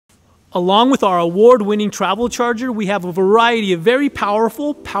Along with our award-winning travel charger, we have a variety of very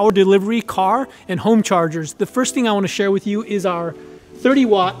powerful power delivery car and home chargers. The first thing I want to share with you is our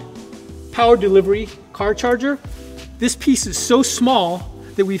 30-watt power delivery car charger. This piece is so small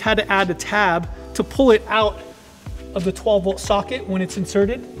that we've had to add a tab to pull it out of the 12-volt socket when it's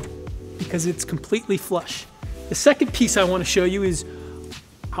inserted because it's completely flush. The second piece I want to show you is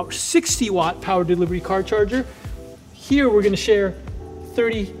our 60-watt power delivery car charger. Here we're going to share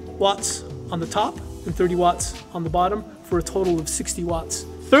 30 watts on the top and 30 watts on the bottom for a total of 60 watts.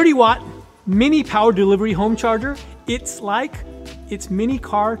 30-watt mini power delivery home charger. It's like its mini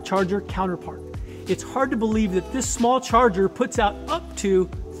car charger counterpart. It's hard to believe that this small charger puts out up to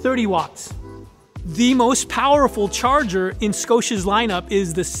 30 watts. The most powerful charger in Scosche's lineup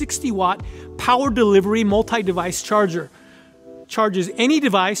is the 60-watt power delivery multi-device charger. Charges any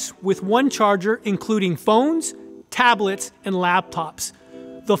device with one charger, including phones, tablets, and laptops.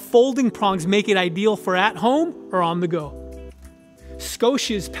 The folding prongs make it ideal for at home or on the go.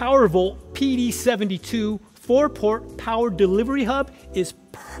 Scosche's PowerVolt PD72 4-port power delivery hub is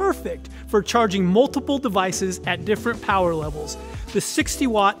perfect for charging multiple devices at different power levels. The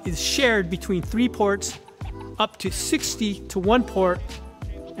 60-watt is shared between 3 ports, up to 60 to 1 port,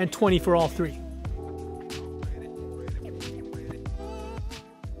 and 20 for all 3.